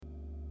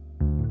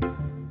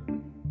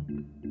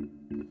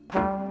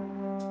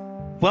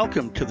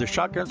Welcome to the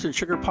Shotguns and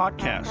Sugar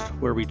podcast,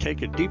 where we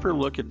take a deeper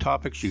look at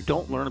topics you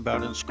don't learn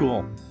about in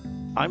school.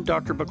 I'm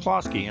Dr.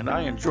 Buklosky, and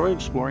I enjoy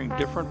exploring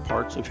different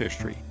parts of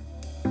history.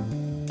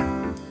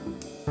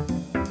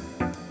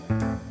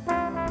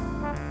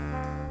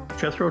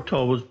 Jethro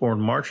Tull was born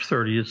March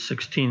 30th,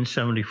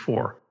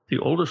 1674, the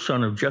oldest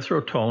son of Jethro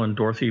Tull and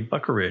Dorothy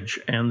Buckeridge,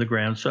 and the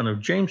grandson of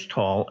James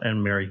Tull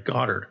and Mary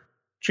Goddard.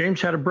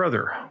 James had a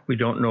brother. We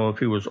don't know if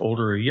he was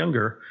older or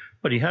younger,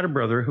 but he had a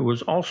brother who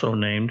was also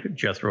named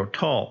Jethro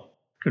Tull.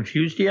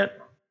 Confused yet?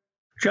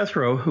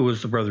 Jethro, who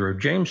was the brother of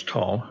James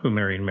Tull, who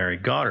married Mary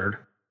Goddard,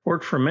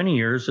 worked for many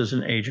years as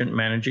an agent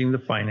managing the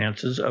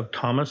finances of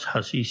Thomas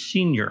Hussey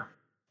Sr.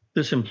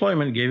 This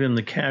employment gave him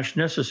the cash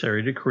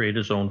necessary to create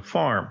his own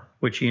farm,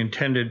 which he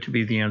intended to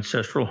be the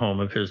ancestral home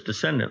of his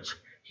descendants.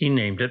 He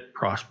named it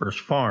Prosper's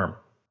Farm.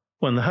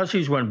 When the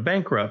Husseys went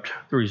bankrupt,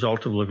 the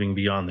result of living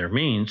beyond their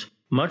means,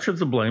 much of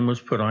the blame was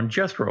put on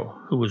Jethro,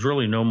 who was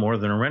really no more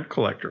than a rent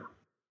collector.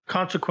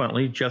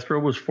 Consequently, Jethro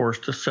was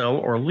forced to sell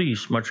or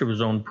lease much of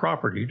his own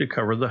property to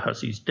cover the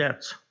Husseys'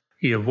 debts.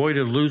 He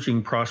avoided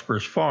losing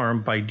Prosper's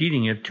Farm by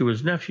deeding it to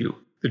his nephew,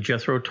 the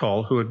Jethro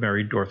Tull who had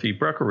married Dorothy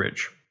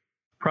Buckeridge.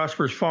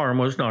 Prosper's Farm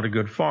was not a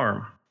good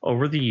farm.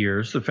 Over the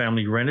years, the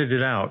family rented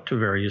it out to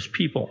various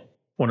people.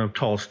 One of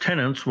Tull's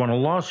tenants won a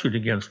lawsuit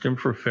against him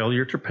for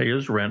failure to pay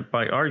his rent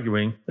by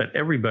arguing that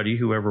everybody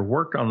who ever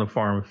worked on the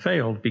farm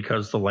failed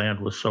because the land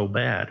was so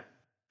bad.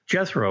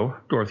 Jethro,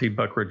 Dorothy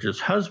Buckeridge's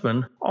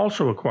husband,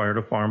 also acquired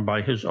a farm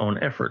by his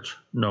own efforts,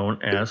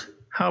 known as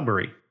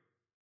Howbury.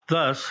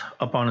 Thus,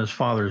 upon his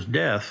father's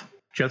death,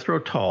 Jethro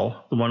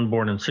Tull, the one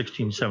born in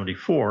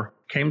 1674,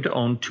 came to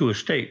own two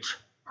estates,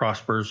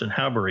 Prosper's and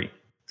Howbury.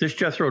 This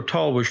Jethro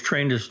Tull was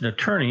trained as an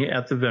attorney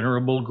at the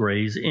venerable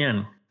Gray's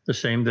Inn, the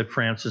same that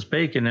Francis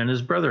Bacon and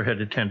his brother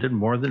had attended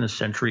more than a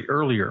century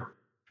earlier.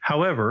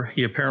 However,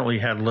 he apparently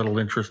had little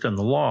interest in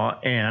the law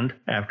and,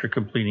 after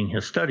completing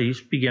his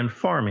studies, began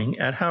farming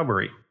at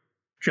Howbury.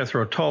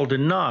 Jethro Tull did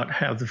not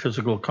have the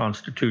physical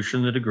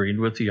constitution that agreed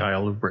with the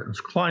Isle of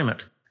Britain's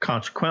climate.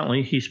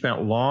 Consequently, he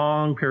spent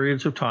long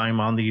periods of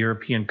time on the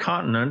European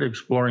continent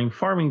exploring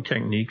farming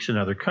techniques in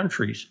other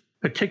countries,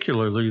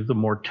 particularly the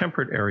more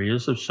temperate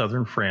areas of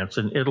southern France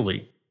and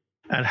Italy.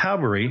 At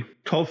Howbury,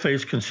 Tull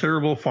faced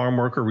considerable farm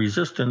worker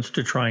resistance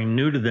to trying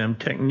new-to-them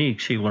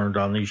techniques he learned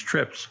on these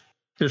trips.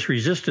 This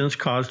resistance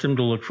caused him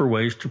to look for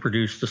ways to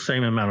produce the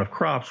same amount of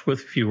crops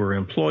with fewer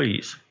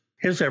employees.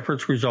 His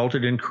efforts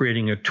resulted in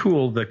creating a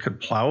tool that could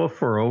plow a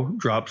furrow,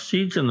 drop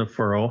seeds in the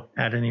furrow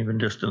at an even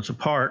distance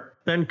apart,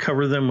 then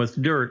cover them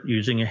with dirt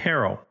using a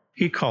harrow.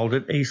 He called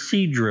it a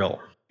seed drill.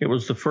 It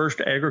was the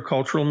first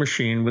agricultural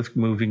machine with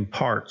moving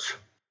parts.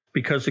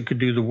 Because it could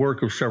do the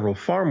work of several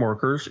farm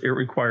workers, it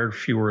required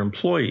fewer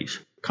employees.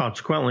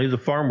 Consequently, the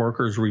farm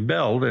workers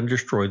rebelled and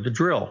destroyed the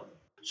drill.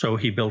 So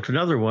he built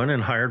another one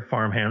and hired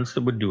farmhands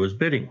that would do his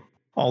bidding.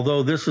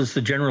 Although this is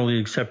the generally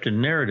accepted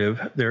narrative,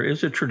 there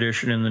is a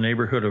tradition in the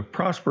neighborhood of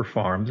Prosper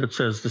Farm that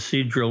says the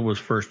seed drill was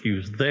first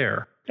used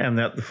there, and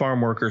that the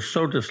farm workers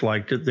so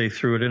disliked it they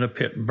threw it in a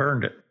pit and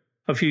burned it.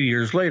 A few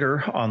years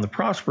later, on the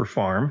Prosper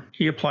Farm,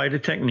 he applied a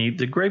technique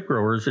that grape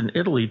growers in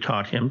Italy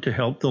taught him to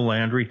help the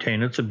land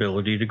retain its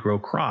ability to grow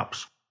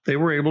crops. They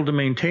were able to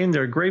maintain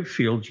their grape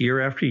fields year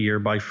after year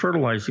by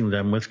fertilizing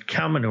them with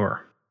cow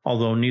manure.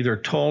 Although neither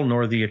Tull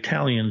nor the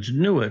Italians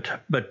knew it,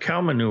 but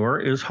cow manure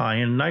is high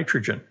in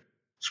nitrogen.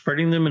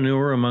 Spreading the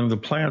manure among the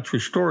plants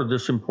restored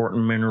this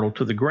important mineral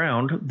to the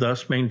ground,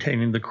 thus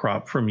maintaining the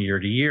crop from year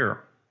to year.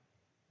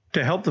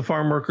 To help the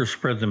farm workers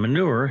spread the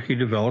manure, he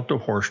developed a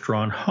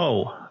horse-drawn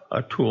hoe,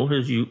 a tool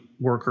his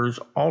workers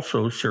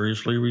also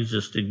seriously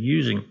resisted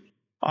using.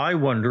 I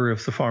wonder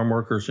if the farm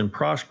workers in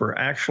Prosper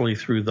actually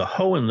threw the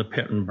hoe in the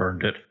pit and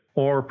burned it,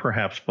 or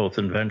perhaps both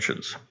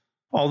inventions.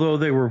 Although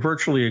they were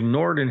virtually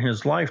ignored in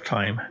his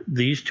lifetime,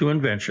 these two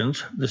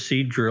inventions, the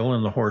seed drill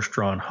and the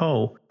horse-drawn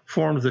hoe,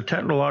 formed the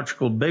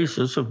technological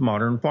basis of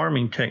modern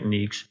farming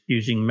techniques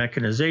using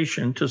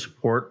mechanization to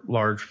support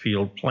large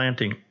field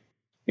planting.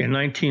 In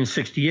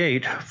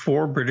 1968,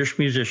 four British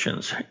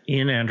musicians,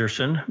 Ian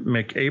Anderson,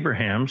 Mick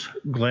Abrahams,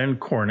 Glenn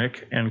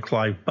Cornick, and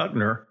Clive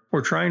Buckner,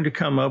 were trying to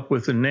come up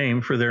with a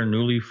name for their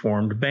newly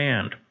formed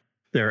band.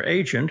 Their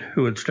agent,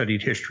 who had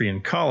studied history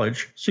in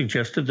college,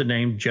 suggested the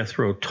name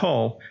Jethro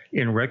Tull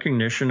in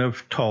recognition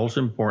of Tull's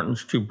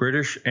importance to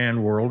British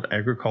and world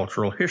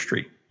agricultural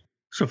history.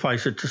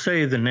 Suffice it to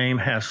say, the name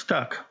has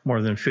stuck.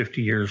 More than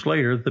 50 years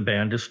later, the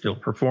band is still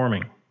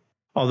performing.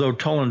 Although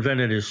Tull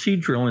invented his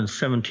seed drill in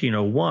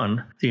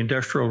 1701, the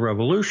Industrial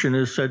Revolution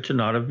is said to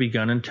not have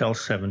begun until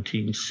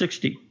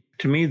 1760.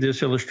 To me,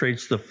 this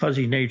illustrates the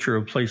fuzzy nature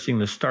of placing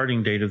the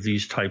starting date of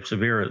these types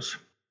of eras.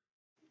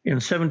 In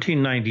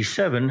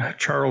 1797,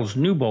 Charles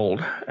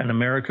Newbold, an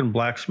American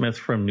blacksmith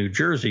from New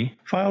Jersey,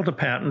 filed a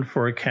patent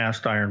for a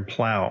cast iron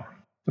plow.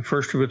 The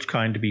first of its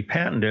kind to be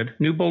patented,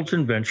 Newbold's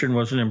invention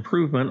was an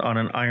improvement on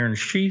an iron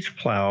sheath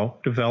plow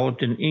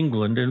developed in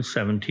England in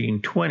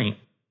 1720.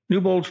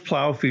 Newbold's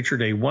plow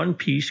featured a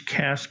one-piece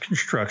cast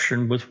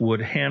construction with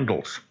wood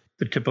handles.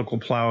 The typical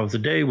plow of the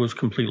day was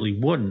completely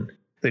wooden.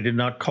 They did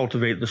not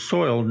cultivate the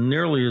soil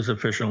nearly as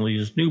efficiently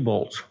as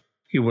Newbolt's.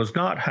 He was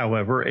not,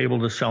 however,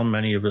 able to sell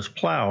many of his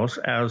plows,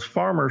 as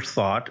farmers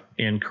thought,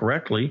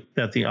 incorrectly,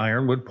 that the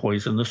iron would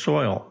poison the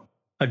soil.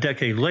 A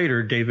decade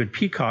later, David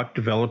Peacock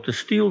developed a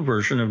steel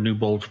version of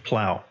Newbolt's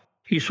plow.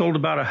 He sold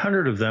about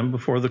 100 of them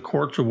before the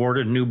courts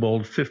awarded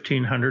Newbolt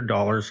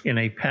 $1,500 in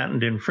a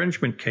patent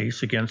infringement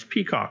case against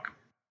Peacock.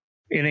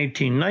 In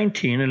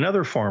 1819,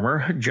 another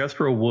farmer,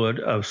 Jethro Wood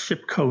of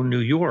Sipco,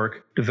 New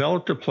York,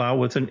 developed a plow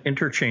with an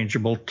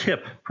interchangeable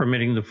tip,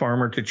 permitting the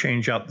farmer to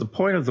change out the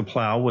point of the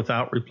plow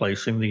without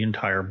replacing the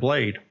entire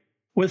blade.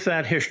 With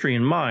that history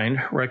in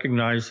mind,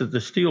 recognize that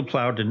the steel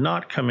plow did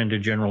not come into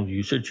general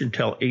usage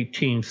until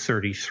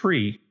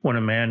 1833, when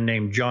a man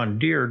named John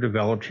Deere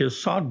developed his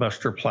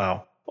sodbuster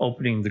plow,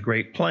 opening the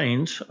Great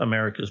Plains,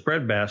 America's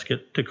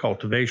breadbasket, to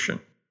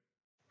cultivation.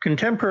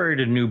 Contemporary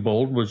to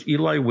Newbolt was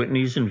Eli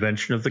Whitney's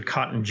invention of the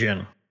cotton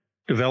gin.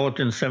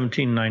 Developed in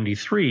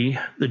 1793,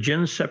 the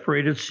gin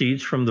separated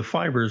seeds from the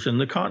fibers in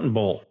the cotton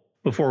boll.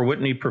 Before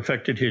Whitney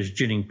perfected his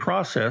ginning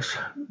process,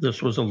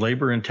 this was a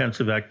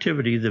labor-intensive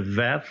activity that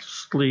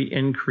vastly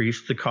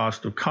increased the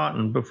cost of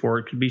cotton before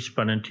it could be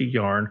spun into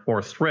yarn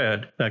or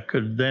thread that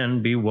could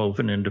then be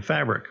woven into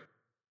fabric.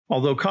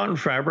 Although cotton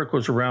fabric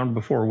was around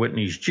before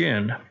Whitney's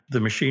gin, the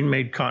machine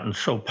made cotton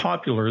so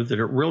popular that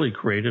it really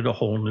created a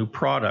whole new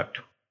product.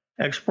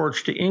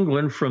 Exports to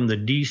England from the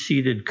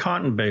de-seeded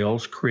cotton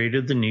bales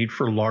created the need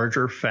for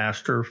larger,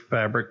 faster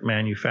fabric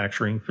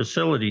manufacturing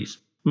facilities,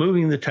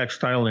 moving the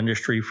textile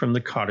industry from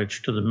the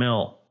cottage to the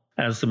mill.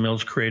 As the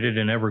mills created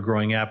an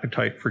ever-growing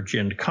appetite for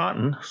ginned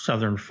cotton,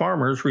 Southern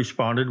farmers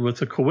responded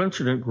with a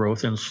coincident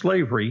growth in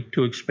slavery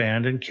to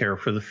expand and care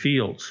for the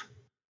fields.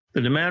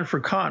 The demand for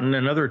cotton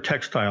and other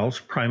textiles,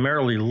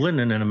 primarily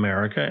linen in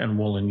America and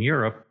wool in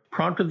Europe,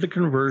 prompted the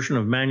conversion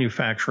of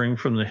manufacturing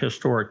from the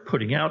historic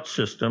putting out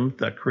system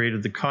that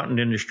created the cotton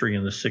industry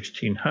in the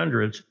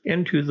 1600s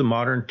into the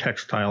modern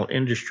textile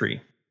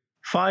industry.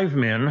 5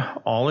 men,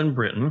 all in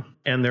Britain,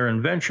 and their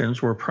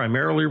inventions were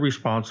primarily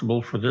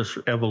responsible for this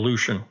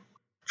evolution.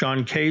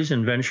 John Kay's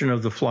invention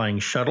of the flying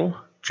shuttle,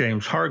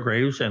 James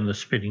Hargreaves and the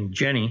spinning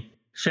jenny,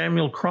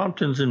 Samuel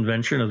Crompton's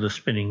invention of the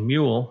spinning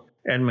mule,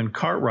 Edmund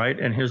Cartwright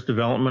and his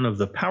development of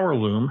the power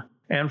loom,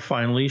 and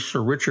finally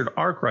Sir Richard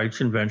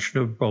Arkwright's invention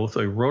of both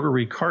a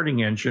rotary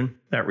carding engine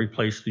that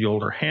replaced the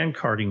older hand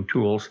carding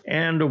tools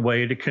and a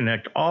way to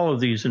connect all of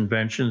these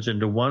inventions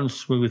into one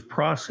smooth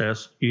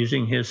process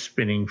using his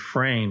spinning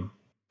frame.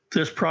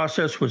 This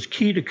process was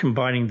key to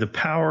combining the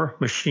power,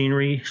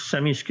 machinery,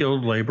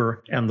 semi-skilled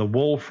labor, and the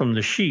wool from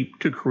the sheep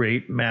to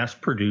create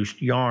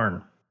mass-produced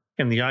yarn.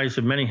 In the eyes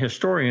of many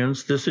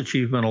historians, this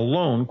achievement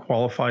alone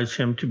qualifies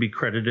him to be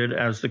credited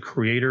as the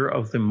creator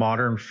of the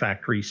modern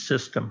factory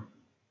system.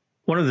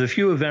 One of the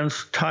few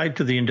events tied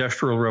to the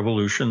Industrial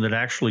Revolution that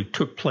actually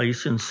took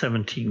place in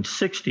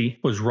 1760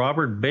 was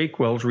Robert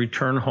Bakewell's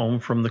return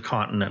home from the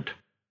continent.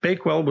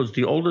 Bakewell was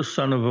the oldest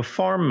son of a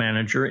farm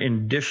manager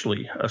in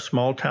Dishley, a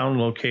small town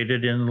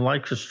located in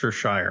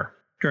Leicestershire.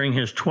 During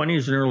his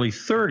 20s and early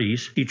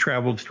 30s, he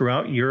traveled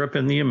throughout Europe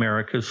and the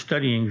Americas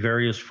studying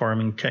various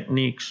farming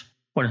techniques.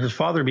 When his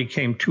father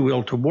became too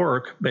ill to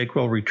work,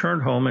 Bakewell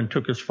returned home and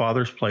took his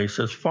father's place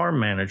as farm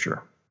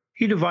manager.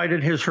 He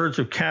divided his herds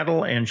of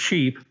cattle and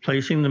sheep,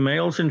 placing the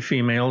males and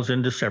females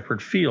into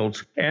separate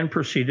fields, and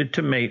proceeded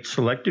to mate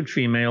selected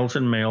females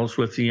and males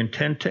with the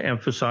intent to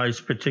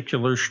emphasize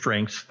particular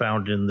strengths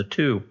found in the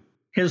two.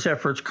 His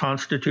efforts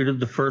constituted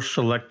the first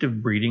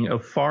selective breeding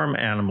of farm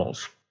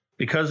animals.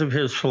 Because of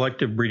his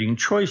selective breeding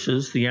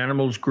choices, the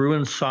animals grew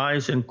in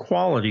size and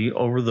quality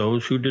over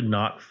those who did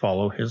not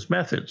follow his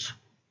methods.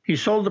 He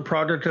sold the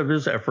product of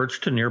his efforts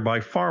to nearby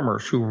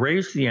farmers who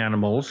raised the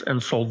animals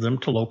and sold them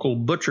to local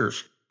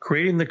butchers,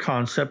 creating the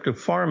concept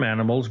of farm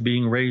animals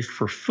being raised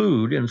for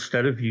food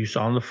instead of use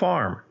on the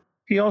farm.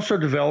 He also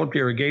developed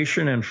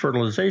irrigation and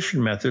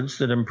fertilization methods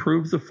that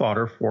improved the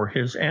fodder for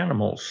his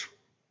animals.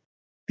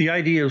 The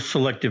idea of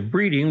selective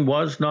breeding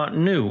was not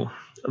new.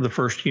 The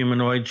first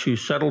humanoids who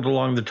settled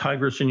along the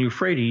Tigris and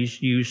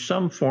Euphrates used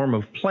some form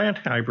of plant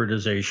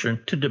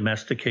hybridization to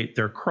domesticate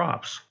their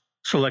crops.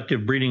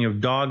 Selective breeding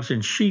of dogs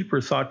and sheep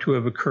are thought to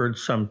have occurred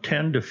some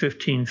 10 to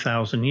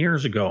 15,000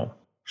 years ago.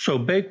 So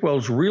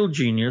Bakewell's real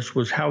genius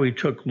was how he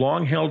took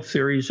long-held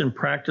theories and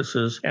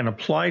practices and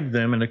applied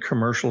them in a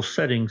commercial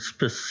setting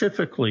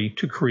specifically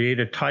to create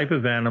a type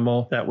of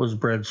animal that was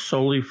bred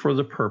solely for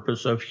the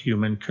purpose of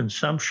human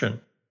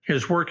consumption.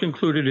 His work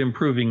included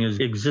improving his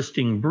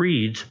existing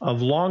breeds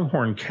of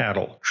longhorn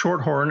cattle,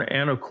 shorthorn,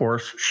 and of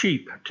course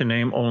sheep, to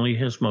name only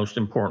his most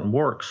important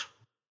works.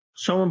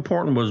 So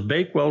important was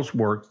Bakewell's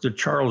work that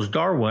Charles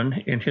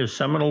Darwin, in his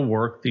seminal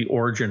work The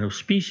Origin of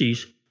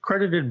Species,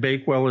 credited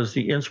Bakewell as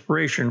the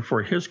inspiration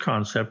for his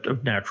concept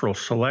of natural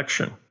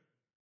selection.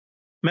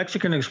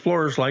 Mexican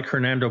explorers like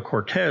Hernando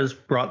Cortez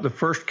brought the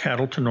first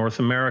cattle to North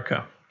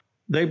America.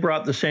 They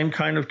brought the same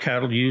kind of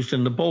cattle used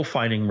in the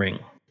bullfighting ring.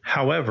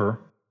 However,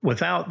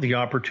 without the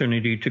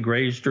opportunity to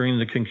graze during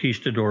the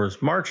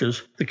conquistadors'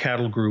 marches, the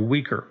cattle grew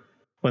weaker.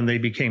 When they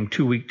became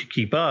too weak to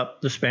keep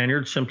up, the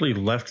Spaniards simply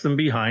left them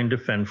behind to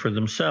fend for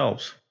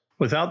themselves.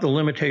 Without the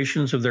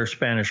limitations of their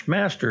Spanish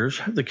masters,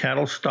 the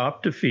cattle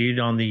stopped to feed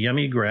on the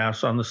yummy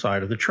grass on the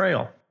side of the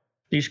trail.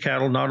 These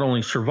cattle not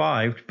only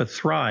survived, but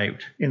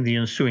thrived. In the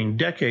ensuing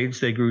decades,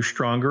 they grew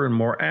stronger and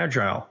more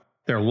agile.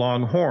 Their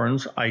long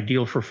horns,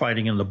 ideal for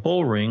fighting in the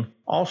bull ring,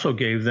 also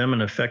gave them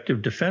an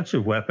effective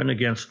defensive weapon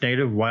against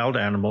native wild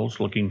animals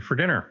looking for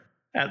dinner.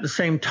 At the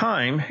same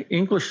time,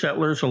 English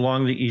settlers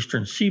along the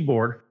eastern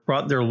seaboard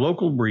brought their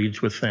local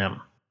breeds with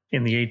them.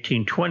 In the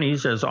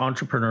 1820s, as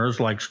entrepreneurs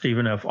like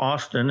Stephen F.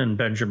 Austin and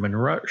Benjamin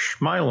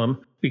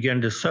Schmilam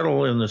began to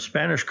settle in the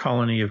Spanish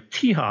colony of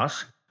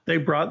Tejas, they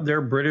brought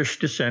their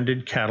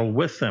British-descended cattle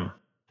with them.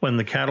 When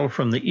the cattle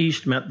from the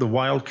east met the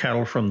wild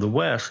cattle from the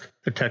west,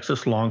 the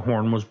Texas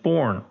Longhorn was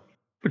born.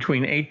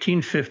 Between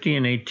 1850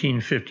 and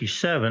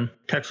 1857,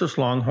 Texas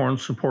Longhorn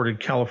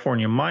supported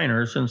California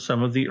miners in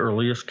some of the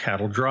earliest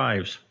cattle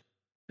drives.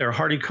 Their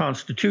hardy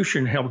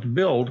constitution helped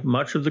build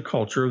much of the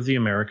culture of the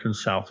American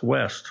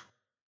Southwest.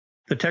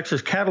 The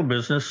Texas cattle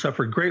business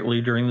suffered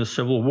greatly during the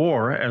Civil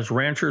War as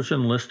ranchers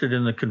enlisted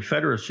in the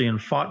Confederacy and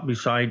fought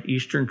beside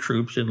Eastern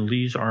troops in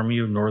Lee's Army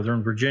of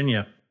Northern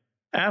Virginia.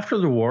 After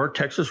the war,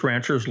 Texas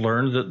ranchers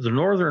learned that the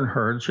northern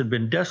herds had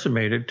been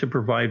decimated to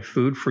provide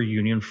food for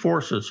Union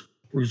forces,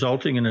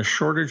 resulting in a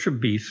shortage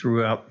of beef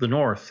throughout the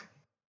North.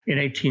 In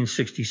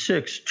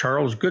 1866,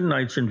 Charles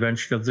Goodnight's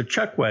invention of the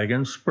chuck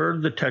wagon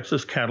spurred the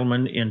Texas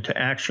cattlemen into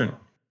action.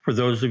 For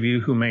those of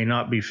you who may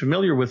not be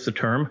familiar with the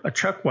term, a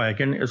chuck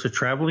wagon is a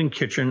traveling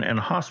kitchen and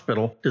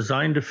hospital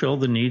designed to fill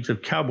the needs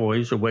of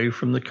cowboys away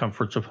from the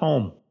comforts of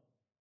home.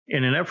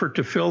 In an effort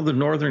to fill the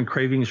northern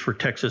cravings for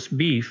Texas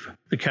beef,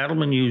 the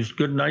cattlemen used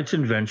Goodnight's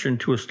invention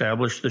to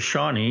establish the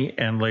Shawnee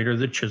and later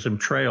the Chisholm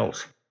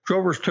Trails.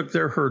 Drovers took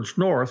their herds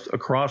north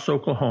across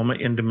Oklahoma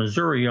into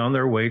Missouri on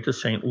their way to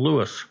St.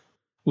 Louis.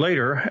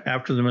 Later,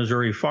 after the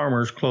Missouri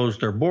farmers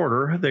closed their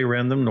border, they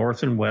ran them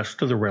north and west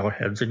to the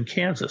railheads in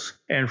Kansas,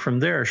 and from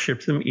there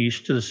shipped them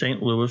east to the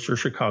St. Louis or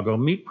Chicago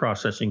meat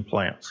processing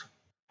plants.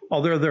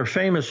 Although they're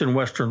famous in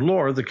Western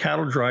lore, the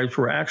cattle drives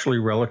were actually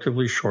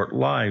relatively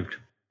short-lived.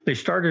 They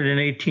started in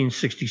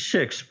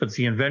 1866, but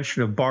the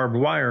invention of barbed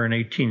wire in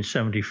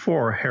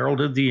 1874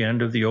 heralded the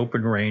end of the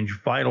open range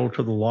vital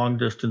to the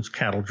long-distance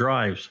cattle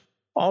drives.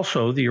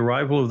 Also, the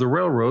arrival of the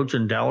railroads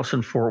in Dallas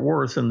and Fort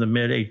Worth in the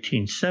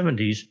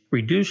mid-1870s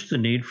reduced the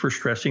need for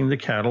stressing the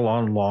cattle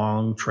on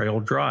long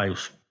trail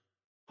drives.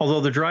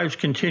 Although the drives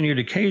continued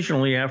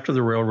occasionally after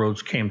the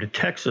railroads came to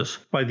Texas,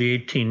 by the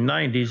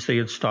 1890s they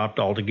had stopped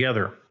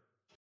altogether.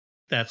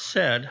 That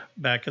said,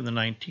 back in the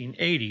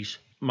 1980s,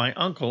 my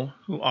uncle,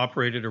 who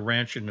operated a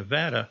ranch in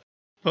Nevada,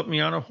 put me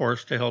on a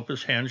horse to help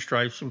his hands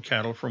drive some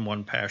cattle from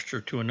one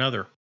pasture to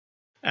another.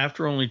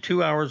 After only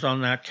 2 hours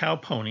on that cow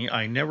pony,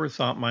 I never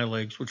thought my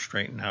legs would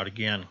straighten out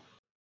again.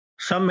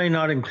 Some may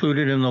not include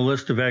it in the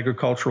list of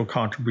agricultural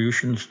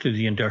contributions to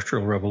the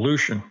Industrial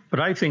Revolution,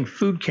 but I think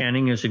food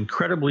canning is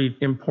incredibly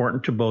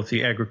important to both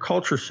the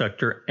agriculture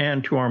sector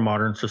and to our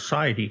modern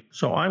society,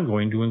 so I'm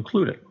going to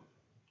include it.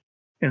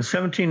 In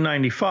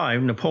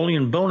 1795,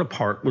 Napoleon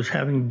Bonaparte was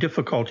having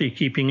difficulty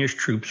keeping his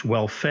troops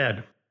well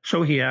fed.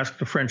 So he asked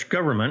the French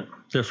government,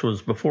 this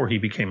was before he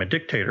became a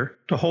dictator,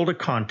 to hold a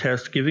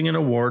contest giving an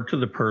award to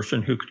the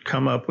person who could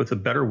come up with a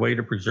better way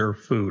to preserve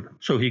food,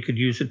 so he could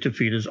use it to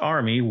feed his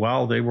army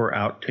while they were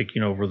out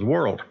taking over the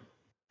world.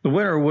 The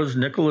winner was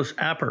Nicolas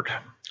Appert,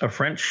 a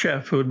French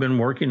chef who had been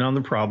working on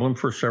the problem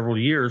for several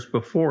years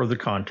before the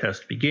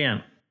contest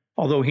began.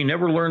 Although he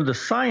never learned the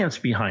science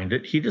behind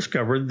it, he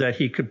discovered that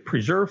he could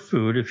preserve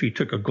food if he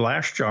took a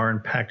glass jar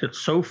and packed it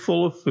so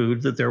full of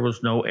food that there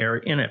was no air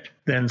in it,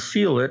 then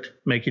seal it,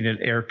 making it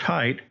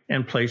airtight,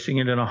 and placing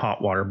it in a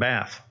hot water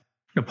bath.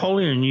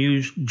 Napoleon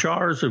used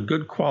jars of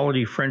good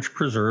quality French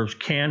preserves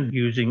canned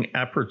using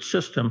Appert's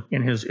system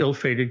in his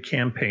ill-fated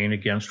campaign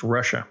against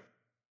Russia.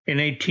 In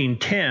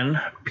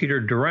 1810, Peter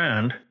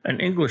Durand,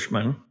 an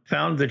Englishman,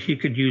 found that he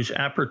could use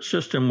Appert's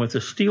system with a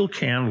steel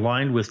can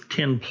lined with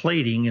tin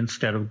plating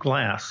instead of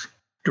glass.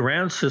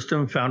 Durand's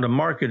system found a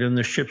market in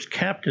the ship's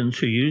captains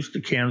who used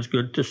the canned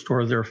goods to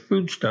store their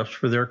foodstuffs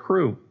for their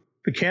crew.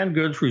 The canned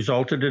goods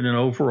resulted in an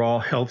overall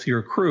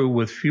healthier crew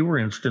with fewer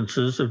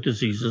instances of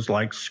diseases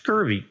like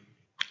scurvy,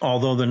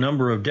 although the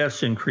number of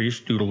deaths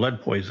increased due to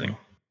lead poisoning.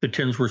 The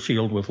tins were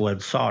sealed with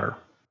lead solder.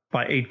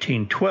 By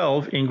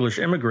 1812, English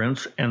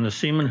immigrants and the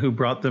seamen who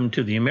brought them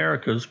to the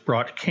Americas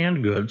brought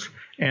canned goods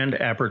and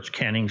Appert's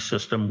canning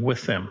system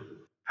with them.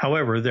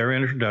 However, their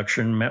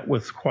introduction met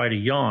with quite a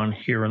yawn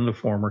here in the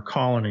former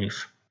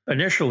colonies.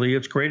 Initially,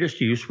 its greatest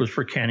use was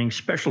for canning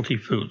specialty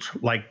foods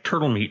like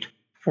turtle meat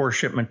for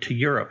shipment to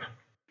Europe.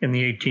 In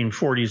the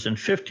 1840s and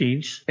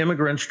 50s,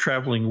 immigrants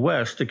traveling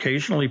west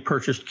occasionally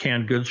purchased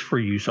canned goods for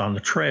use on the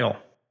trail.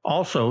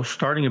 Also,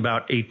 starting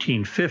about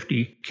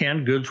 1850,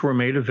 canned goods were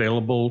made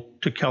available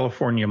to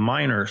California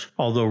miners,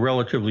 although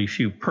relatively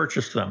few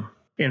purchased them.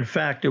 In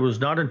fact, it was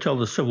not until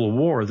the Civil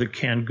War that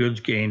canned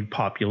goods gained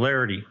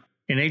popularity.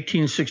 In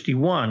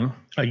 1861,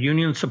 a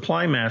Union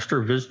supply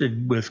master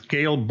visited with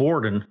Gail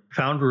Borden,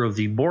 founder of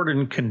the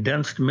Borden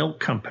Condensed Milk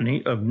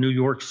Company of New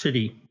York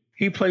City.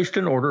 He placed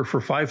an order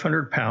for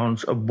 500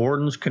 pounds of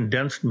Borden's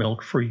condensed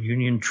milk for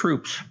Union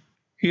troops.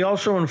 He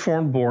also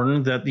informed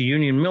Borden that the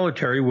Union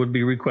military would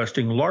be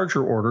requesting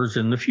larger orders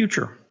in the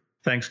future.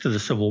 Thanks to the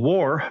Civil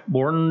War,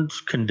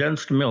 Borden's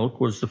condensed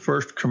milk was the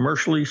first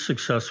commercially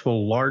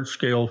successful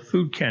large-scale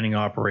food canning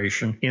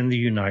operation in the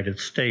United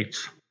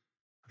States.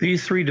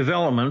 These three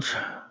developments,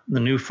 the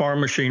new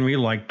farm machinery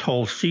like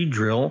Tull's seed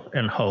drill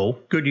and hoe,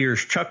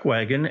 Goodyear's chuck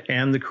wagon,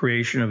 and the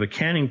creation of a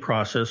canning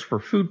process for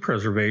food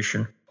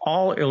preservation,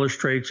 all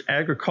illustrates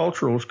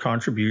agricultural's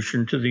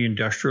contribution to the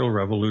Industrial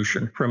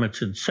Revolution from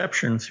its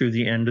inception through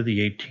the end of the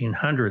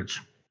 1800s.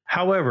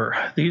 However,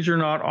 these are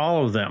not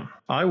all of them.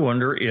 I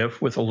wonder if,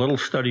 with a little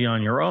study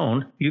on your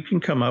own, you can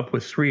come up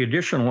with 3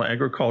 additional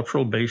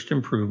agricultural-based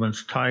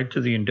improvements tied to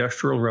the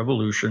Industrial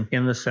Revolution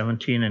in the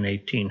 17 and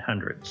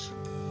 1800s.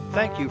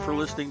 Thank you for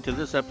listening to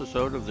this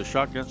episode of the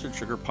Shotguns and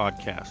Sugar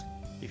podcast.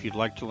 If you'd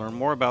like to learn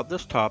more about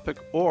this topic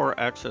or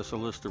access a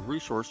list of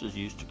resources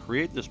used to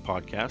create this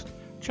podcast,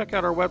 check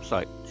out our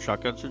website,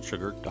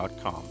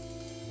 shotgunsandsugar.com.